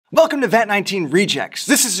Welcome to Vat19 Rejects.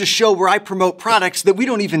 This is a show where I promote products that we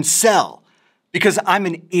don't even sell because I'm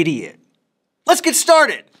an idiot. Let's get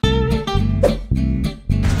started.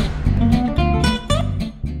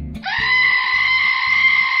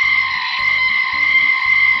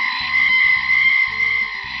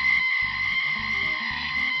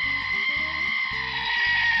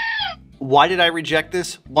 Why did I reject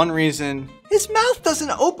this? One reason, his mouth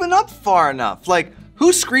doesn't open up far enough. Like,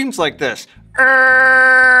 who screams like this?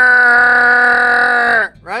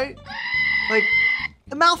 Right? Like,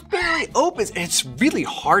 the mouth barely opens. It's really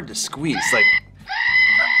hard to squeeze. Like,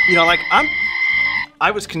 you know, like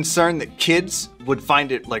I was concerned that kids would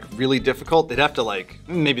find it like really difficult. They'd have to like,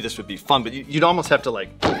 maybe this would be fun, but you'd almost have to like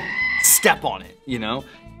step on it, you know?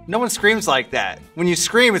 No one screams like that. When you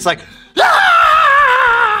scream, it's like,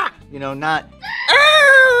 you know, not.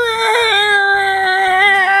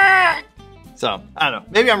 So, I don't know,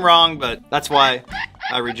 maybe I'm wrong, but that's why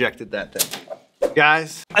I rejected that thing.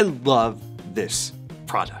 Guys, I love this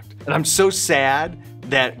product. And I'm so sad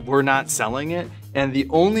that we're not selling it. And the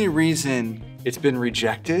only reason it's been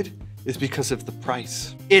rejected is because of the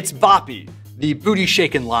price. It's Boppy, the booty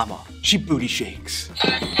shaking llama. She booty shakes.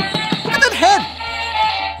 Look at that head.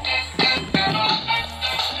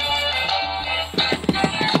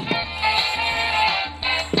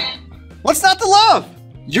 What's not to love?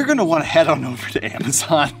 You're gonna wanna head on over to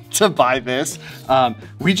Amazon to buy this.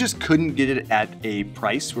 We just couldn't get it at a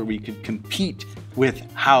price where we could compete with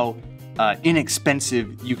how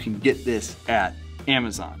inexpensive you can get this at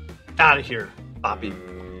Amazon. Out of here, Boppy.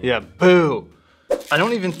 Yeah, boo. I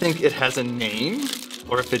don't even think it has a name,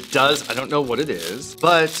 or if it does, I don't know what it is,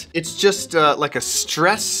 but it's just like a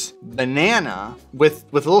stress banana with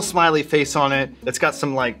a little smiley face on it. It's got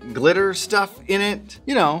some like glitter stuff in it.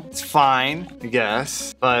 You know, it's fine, I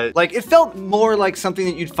guess. But like, it felt more like something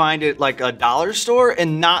that you'd find at like a dollar store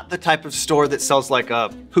and not the type of store that sells like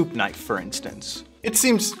a poop knife, for instance. It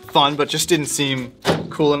seems fun, but just didn't seem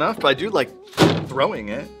cool enough. But I do like throwing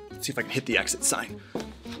it. Let's see if I can hit the exit sign.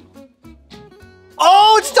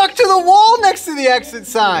 Oh, it's stuck to the wall next to the exit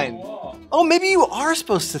sign. Oh, maybe you are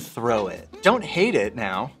supposed to throw it. Don't hate it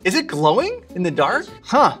now. Is it glowing in the dark?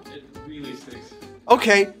 Huh. It really sticks.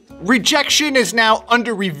 Okay, rejection is now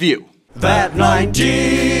under review.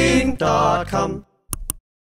 Vat19.com